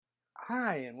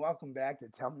Hi, and welcome back to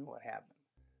Tell Me What Happened,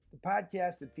 the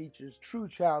podcast that features true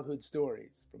childhood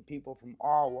stories from people from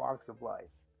all walks of life.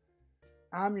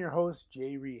 I'm your host,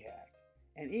 Jay Rehak,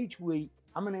 and each week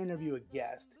I'm going to interview a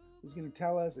guest who's going to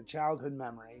tell us a childhood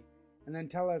memory and then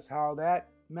tell us how that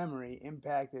memory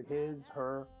impacted his,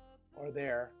 her, or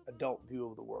their adult view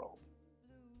of the world.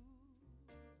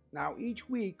 Now, each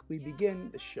week we begin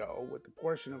the show with a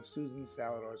portion of Susan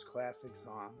Salador's classic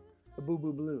song, The Boo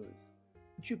Boo Blues,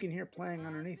 which you can hear playing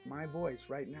underneath my voice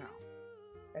right now.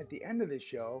 At the end of the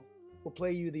show, we'll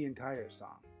play you the entire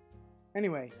song.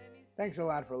 Anyway, thanks a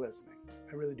lot for listening.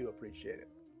 I really do appreciate it.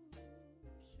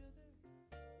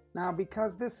 Now,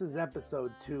 because this is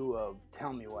episode 2 of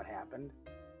Tell Me What Happened,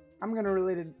 I'm going to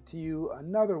relate to you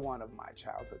another one of my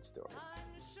childhood stories.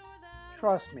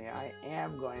 Trust me, I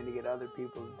am going to get other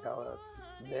people to tell us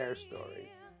their stories.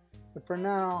 But for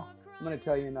now, I'm going to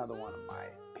tell you another one of my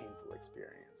painful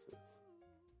experiences.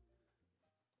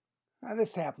 Now,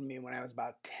 this happened to me when I was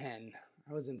about 10.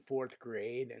 I was in 4th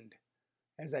grade, and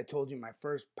as I told you in my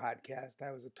first podcast,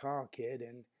 I was a tall kid,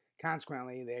 and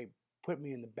consequently, they put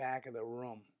me in the back of the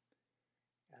room,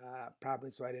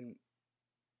 probably so I didn't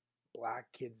block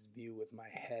kids' view with my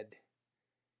head.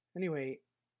 Anyway,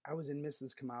 I was in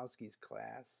Mrs. Kamowski's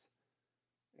class,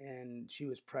 and she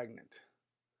was pregnant.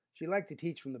 She liked to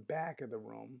teach from the back of the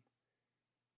room.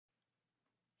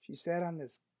 She sat on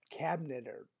this cabinet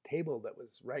or table that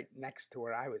was right next to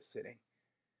where I was sitting.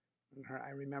 And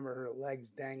I remember her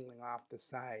legs dangling off the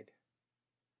side.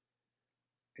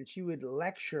 And she would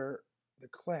lecture the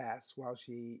class while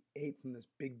she ate from this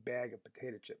big bag of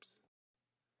potato chips.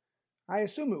 I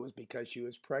assume it was because she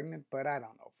was pregnant, but I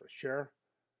don't know for sure.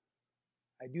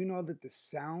 I do know that the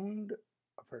sound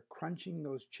of her crunching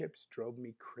those chips drove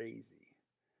me crazy.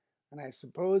 And I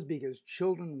suppose because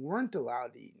children weren't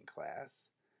allowed to eat in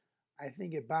class, I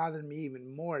think it bothered me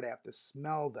even more to have to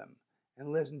smell them and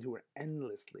listen to her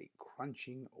endlessly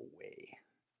crunching away.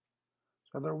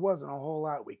 So there wasn't a whole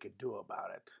lot we could do about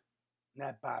it. And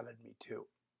that bothered me too.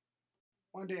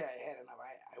 One day I had enough.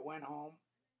 I went home,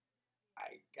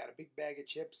 I got a big bag of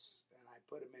chips, and I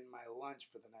put them in my lunch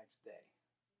for the next day.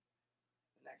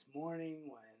 The next morning,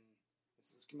 when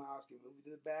Mrs. Kamowski moved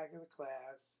to the back of the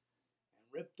class and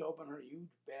ripped open her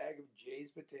huge bag of Jay's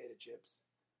potato chips,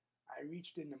 I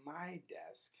reached into my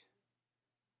desk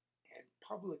and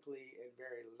publicly and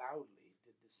very loudly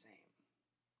did the same.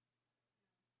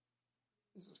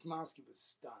 Mrs. Kamowski was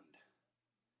stunned.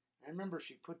 I remember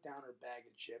she put down her bag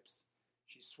of chips,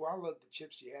 she swallowed the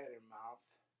chips she had in her mouth,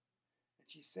 and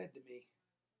she said to me,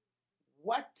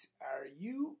 "What are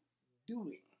you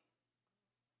doing?"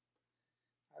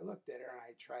 I looked at her and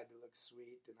I tried to look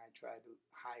sweet and I tried to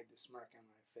hide the smirk on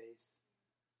my face.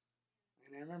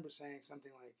 And I remember saying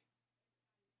something like,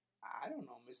 "I don't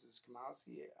know, Mrs.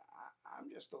 Kamowski. I'm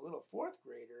just a little 4th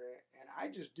grader, and I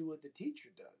just do what the teacher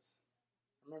does."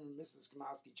 I remember Mrs.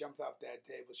 Kamowski jumped off that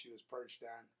table she was perched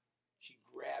on. She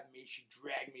grabbed me, she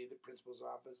dragged me to the principal's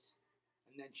office,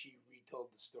 and then she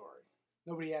retold the story.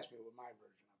 Nobody asked me what my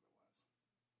version of it was.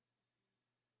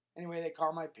 Anyway, they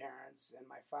called my parents, and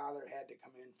my father had to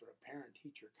come in for a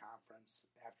parent-teacher conference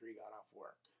after he got off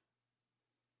work.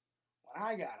 When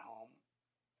I got home,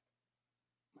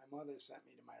 my mother sent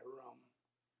me to my room,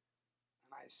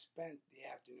 and I spent the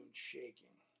afternoon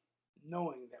shaking,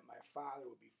 knowing that my father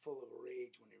would be full of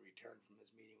rage when he returned from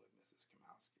his meeting with Mrs.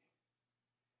 Kamowski.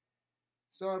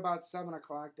 So at about 7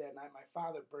 o'clock that night, my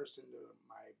father burst into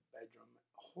my bedroom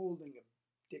holding a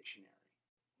dictionary.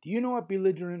 "Do you know what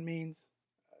belligerent means?"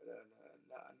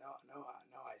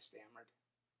 No, I stammered.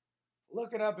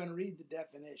 "Look it up and read the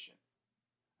definition."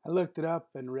 I looked it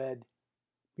up and read,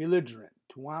 "Belligerent,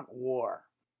 to want war."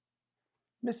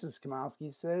 "Mrs.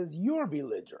 Kamowski says you're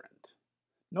belligerent.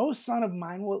 No son of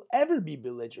mine will ever be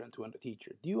belligerent to a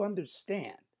teacher. Do you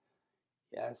understand?"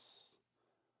 "Yes."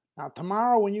 "Now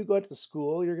tomorrow when you go to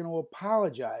school, you're going to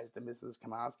apologize to Mrs.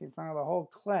 Kamowski in front of the whole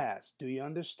class. Do you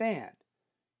understand?"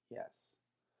 "Yes."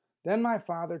 Then my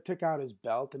father took out his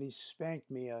belt and he spanked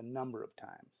me a number of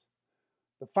times.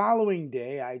 The following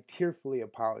day, I tearfully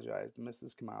apologized to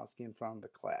Mrs. Kamowski in front of the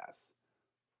class.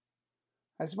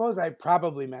 I suppose I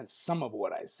probably meant some of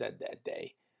what I said that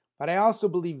day, but I also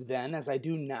believe then, as I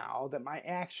do now, that my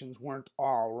actions weren't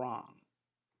all wrong.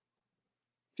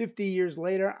 50 years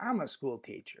later, I'm a school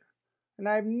teacher, and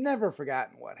I've never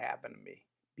forgotten what happened to me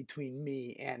between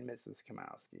me and Mrs.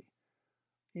 Kamowski.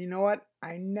 You know what?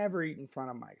 I never eat in front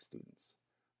of my students,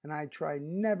 and I try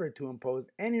never to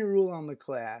impose any rule on the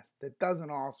class that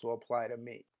doesn't also apply to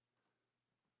me.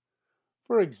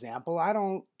 For example, I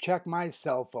don't check my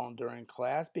cell phone during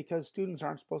class because students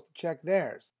aren't supposed to check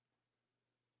theirs.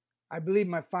 I believe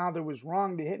my father was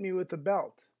wrong to hit me with a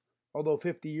belt, although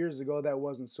 50 years ago that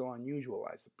wasn't so unusual,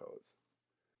 I suppose.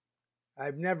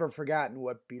 I've never forgotten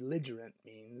what belligerent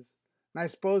means, and I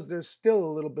suppose there's still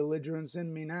a little belligerence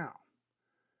in me now.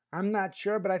 I'm not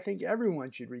sure, but I think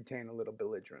everyone should retain a little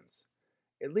belligerence,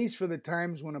 at least for the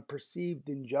times when a perceived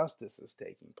injustice is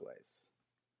taking place.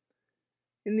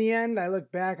 In the end, I look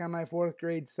back on my 4th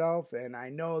grade self, and I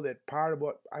know that part of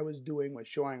what I was doing was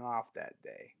showing off that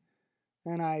day,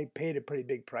 and I paid a pretty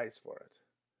big price for it.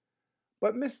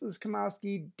 But Mrs.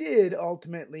 Kamowski did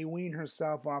ultimately wean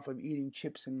herself off of eating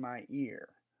chips in my ear.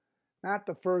 Not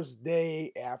the first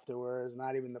day afterwards,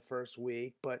 not even the first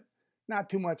week, but not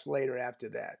too much later after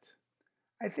that.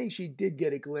 I think she did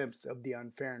get a glimpse of the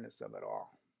unfairness of it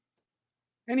all.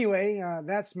 Anyway,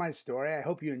 that's my story. I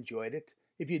hope you enjoyed it.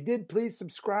 If you did, please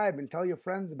subscribe and tell your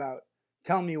friends about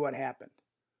Tell Me What Happened.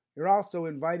 You're also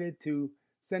invited to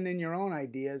send in your own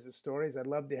ideas of stories. I'd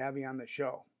love to have you on the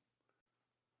show.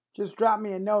 Just drop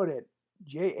me a note at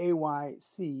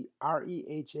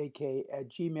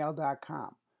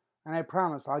jaycrehak@gmail.com, and I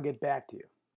promise I'll get back to you.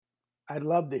 I'd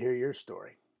love to hear your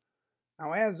story.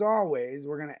 Now, as always,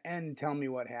 we're going to end Tell Me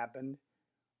What Happened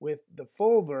with the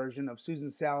full version of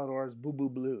Susan Salador's Boo Boo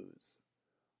Blues.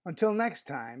 Until next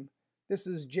time, this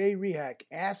is Jay Rehak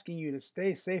asking you to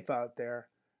stay safe out there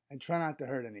and try not to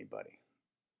hurt anybody.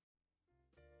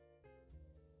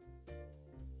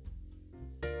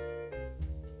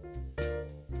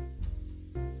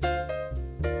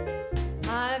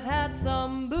 I've had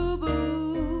some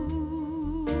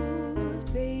boo-boos,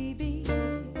 baby.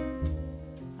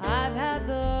 I've had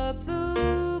the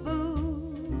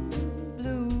boo-boo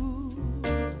blues.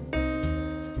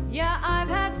 Yeah, I've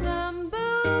had some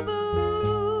boo-boos,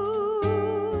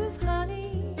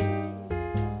 honey.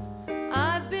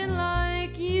 I've been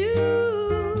like you.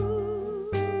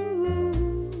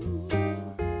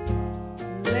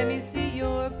 Let me see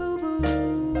your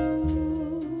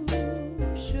boo-boo,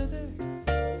 sugar.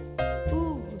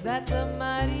 Ooh, that's a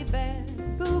mighty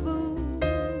bad boo-boo,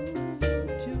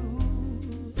 too.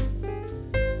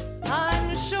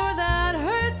 I'm sure that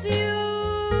hurts you,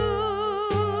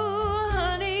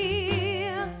 honey,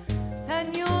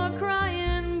 and you're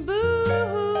crying boo.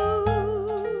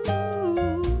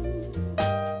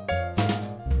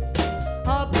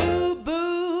 A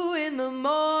boo-boo in the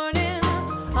morning,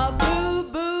 a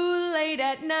boo-boo late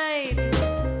at night,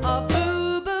 a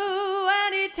boo-boo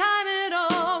anytime at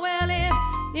all. Well,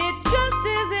 it just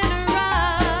isn't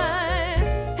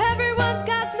right. Everyone's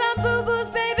got some boo-boos,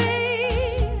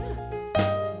 baby.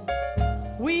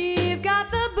 We've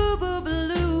got the boo-boo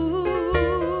blues.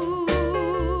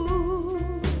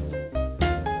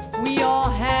 We all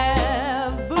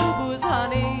have boo-boos,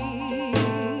 honey.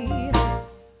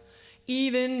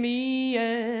 Even me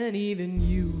and even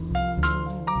you.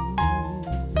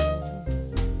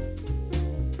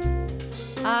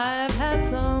 I've had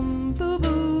some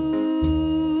boo-boos,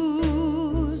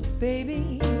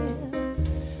 baby.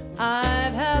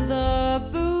 I've had the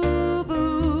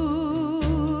boo-boo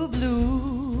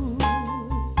blues.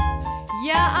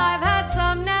 Yeah, I've had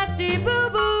some nasty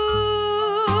boo-boos,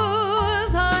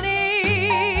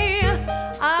 honey.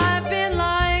 I've been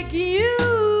like you.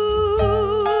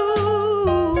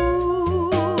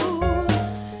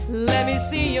 Let me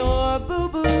see your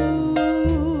boo-boo,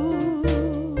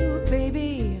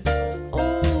 baby.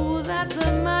 Oh, that's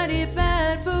a mighty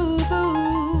bad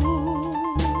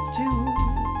boo-boo, too.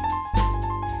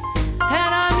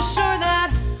 And I'm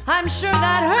sure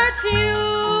that hurts you,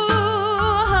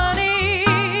 honey.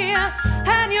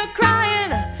 And you're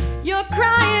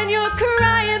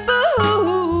crying boo.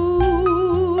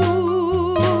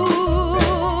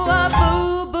 A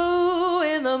boo-boo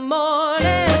in the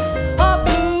morning, a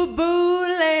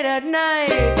boo-boo late at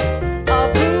night,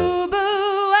 a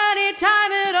boo-boo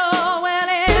anytime at all. Well,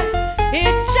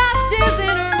 it just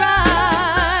isn't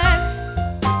right.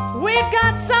 We've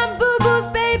got some boo-boos,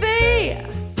 baby.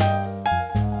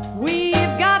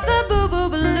 We've got the boo-boo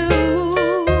blues.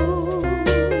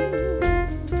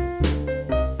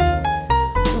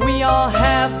 We all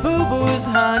have boo-boos,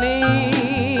 honey.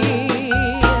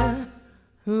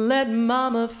 Let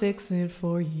mama fix it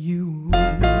for you.